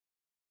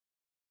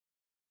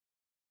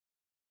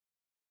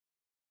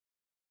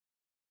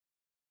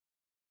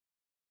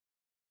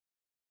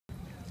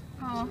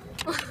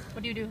Oh.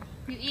 What do? You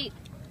eat.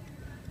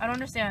 I don't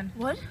understand.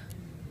 What?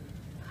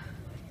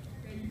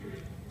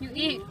 You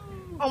eat.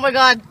 Oh my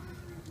god.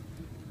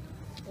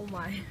 Oh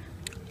my.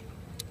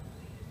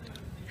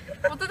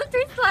 What does it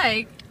taste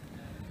like?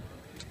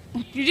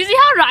 Did you see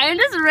how Ryan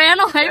just ran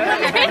away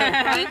from me?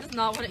 Ryan does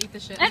not want to eat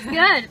this shit. It's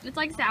good. It's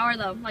like sour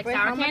though, like Wait,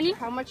 sour candy.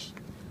 How much?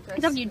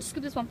 It's up to you. Just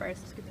scoop this one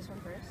first. Scoop this one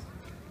first.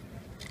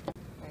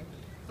 Okay.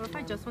 What if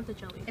I just want the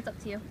jelly? It's up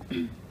to you.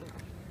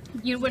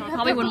 You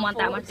probably wouldn't want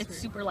that much. It's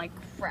super like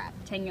crap.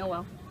 Tangy. Oh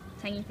well.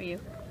 Tangy for you.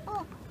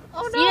 Oh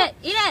Just no! Eat it.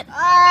 Eat it.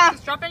 Ah!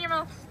 Just drop it in your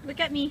mouth. Look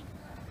at me.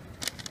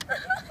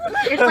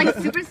 It's like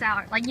super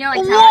sour. Like you know,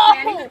 like sour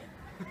candy.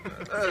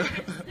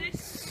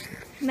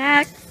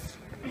 Max.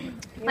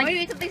 Like, When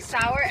you eat something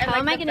sour and how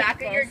am I like the gonna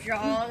back eat of your this?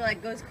 jaw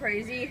like goes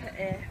crazy.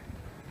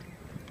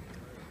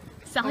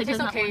 Sally It does tastes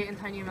not okay in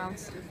tiny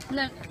amounts. want.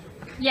 No.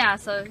 Yeah.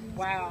 So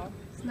Wow.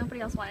 does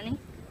nobody else want any?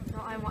 No,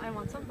 I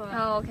want some, but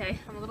Oh, okay.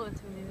 I'm a little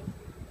intimidated.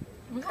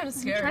 I'm kind of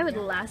Try scared. with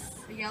less.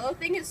 The yellow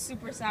thing is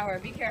super sour.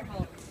 Be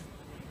careful.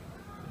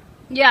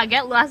 Yeah,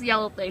 get less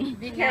yellow thing.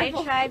 Be Can I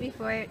careful. try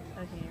before? Okay.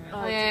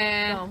 Oh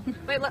yeah. No.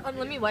 Wait, let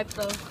me wipe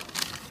though.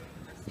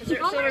 Is it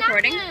Oh, still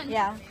recording? napkin.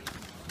 Yeah.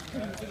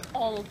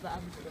 All of them.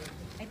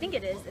 I think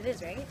it is. It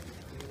is, right?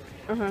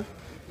 Uh-huh.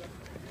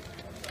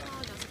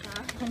 Oh,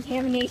 Jessica.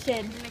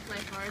 Contamination. You make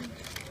life hard.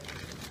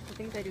 The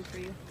things I do for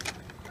you.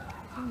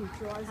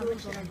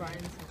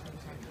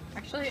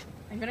 Actually,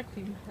 I'm gonna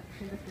clean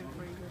the food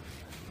for you.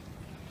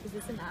 Is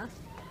this enough?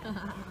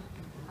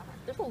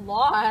 There's a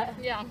lot.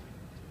 Yeah.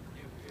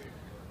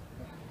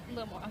 A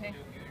little more. Okay.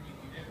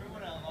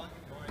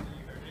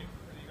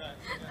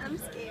 I'm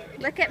scared.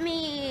 Look at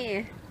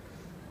me.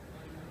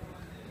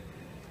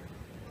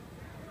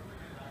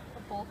 A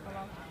bowl fell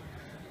out.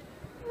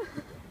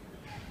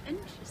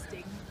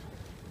 Interesting.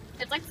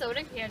 It's like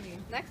soda candy.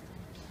 Next.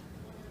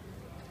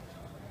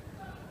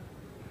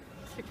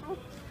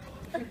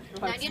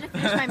 Now I need to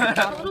finish my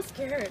McDonald's.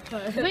 scared,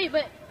 but Wait,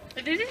 but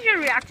if this is your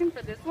reaction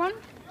for this one,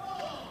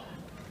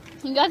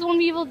 you guys won't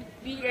be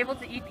able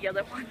to eat the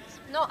other ones.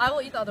 no, I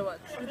will eat the other ones.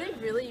 Are they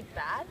really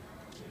bad?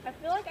 I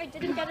feel like I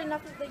didn't get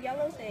enough of the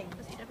yellow thing.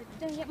 Just eat everything.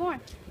 Then get more.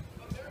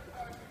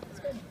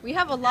 We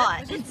have a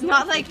lot. It's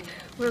not like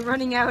we're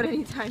running out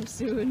anytime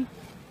soon.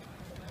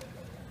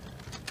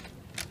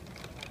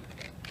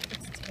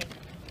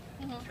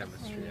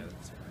 Chemistry at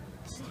its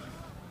finest.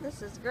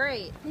 This is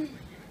great.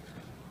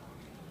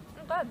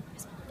 Not bad.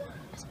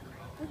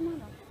 I'm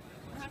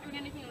not doing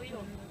anything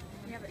illegal.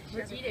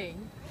 We're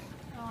eating.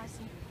 Oh, I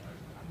see.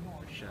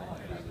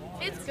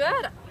 It's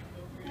good.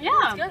 Yeah.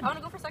 It's good. I want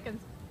to go for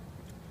seconds.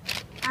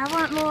 I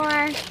want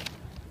more.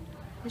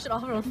 We should all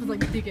have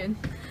like dig in.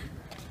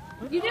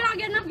 You did not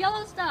get enough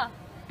yellow stuff.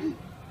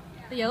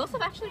 The yellow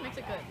stuff actually makes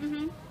it good.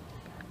 Mm-hmm.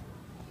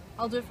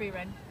 I'll do it for you,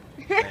 Ren.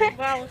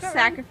 Wow,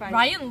 sacrifice.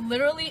 Ryan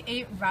literally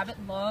ate rabbit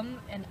lung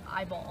and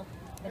eyeball.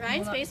 Like,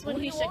 Ryan's not- face when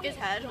he shook his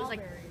head was like,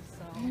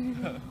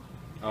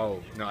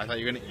 Oh, no, I thought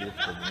you were gonna eat it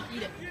for me.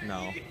 Eat it.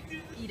 No.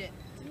 Eat it.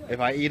 If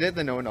I eat it,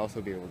 then no one else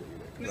will be able to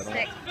eat it. 'cause I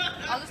sick.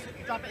 I'll just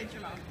drop it into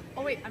your mouth.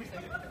 Oh wait, I'm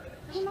sick.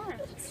 Doesn't matter.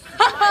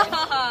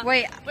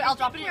 Wait, Wait, I'll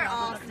drop it in your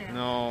mouth. don't-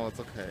 No, it's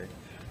okay.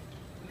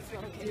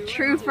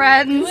 true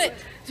friends. Do it.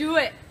 Do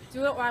it.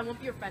 Do it, or I won't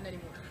be your friend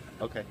anymore.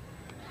 Okay.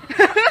 Do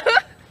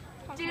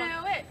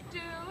it. Do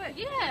it.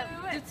 Yeah.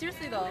 Do it. Dude,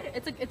 seriously though,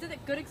 it's a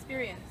good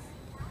experience.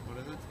 What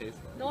does it taste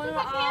like? No, no, It's no.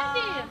 like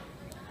candy.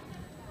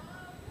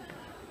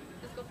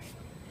 Let's go.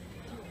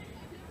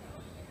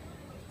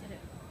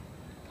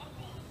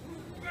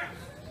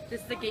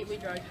 This is the gateway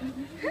drug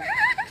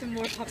to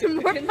more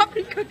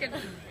poppin' cooking.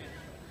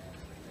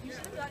 You should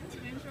have gotten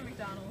spoons from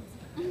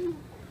McDonald's.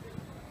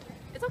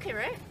 It's okay,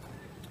 right?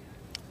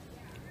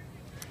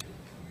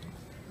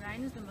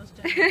 Ryan is the most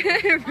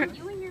generous. Oh,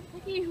 you and your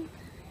picky.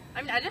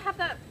 I mean, I didn't have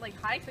that like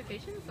high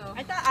expectations, so.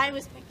 I thought I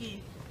was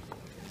picky,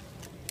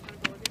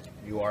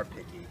 You are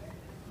picky.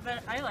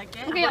 but I like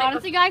it. Okay,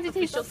 honestly, guys, it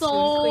tastes official spoon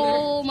so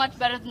cleaner. much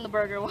better than the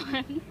burger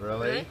one.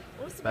 Really?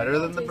 Better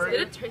than the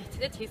burger? Did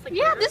it taste like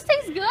Yeah, burger? this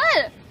tastes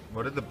good.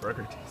 What did the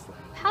burger taste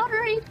like?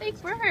 Powdery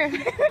fake burger.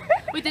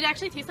 Wait, did it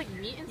actually taste like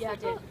meat instead? Yeah, it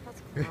did.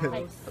 That's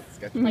gross. That's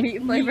sketchy.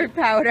 Meat flavored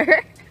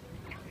powder.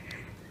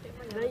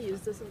 Can I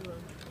use this as a...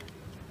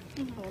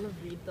 I want to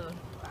read the...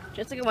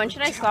 Jessica, when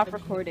should I stop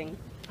recording?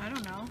 I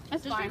don't know.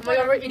 That's fine. Oh my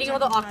god, we're eating all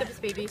the octopus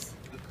babies.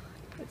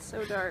 It's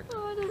so dark.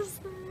 What is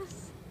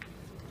this?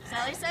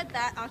 Sally said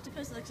that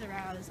octopus looks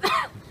aroused.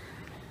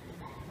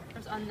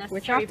 There's unnecessary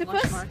Which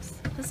octopus? blush marks.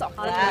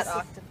 That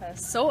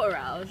octopus. So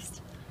aroused.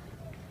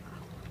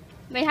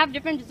 They have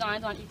different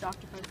designs on each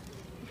octopus.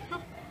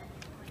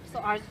 So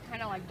ours is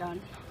kind of like done.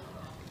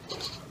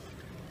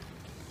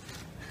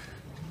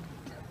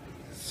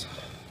 Does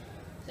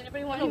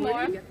anybody want any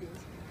more? Get these.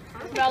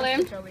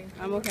 Belly? Joey.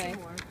 I'm okay.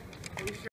 More.